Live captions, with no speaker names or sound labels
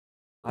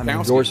I'm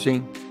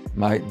endorsing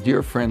my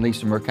dear friend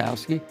Lisa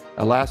Murkowski.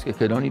 Alaska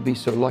could only be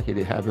so lucky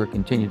to have her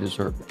continue to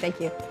serve.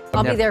 Thank you.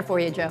 I'll be there for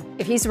you, Joe.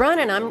 If he's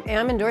running,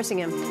 I'm endorsing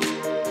him.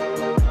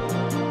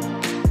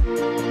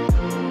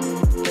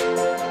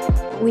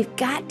 We've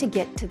got to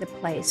get to the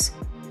place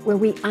where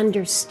we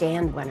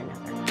understand one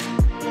another.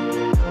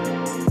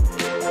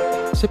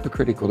 It's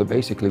hypocritical to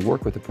basically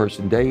work with a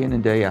person day in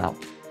and day out,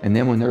 and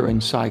then when they're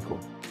in cycle,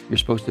 you're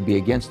supposed to be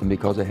against them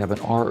because they have an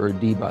R or a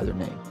D by their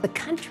name. The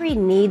country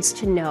needs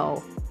to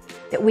know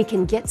that we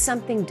can get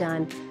something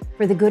done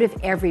for the good of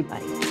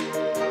everybody.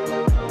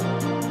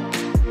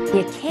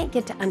 You can't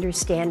get to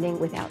understanding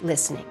without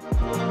listening.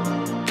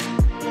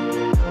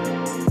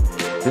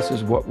 This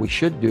is what we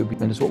should do,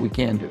 and it's what we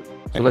can do.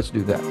 So let's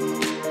do that.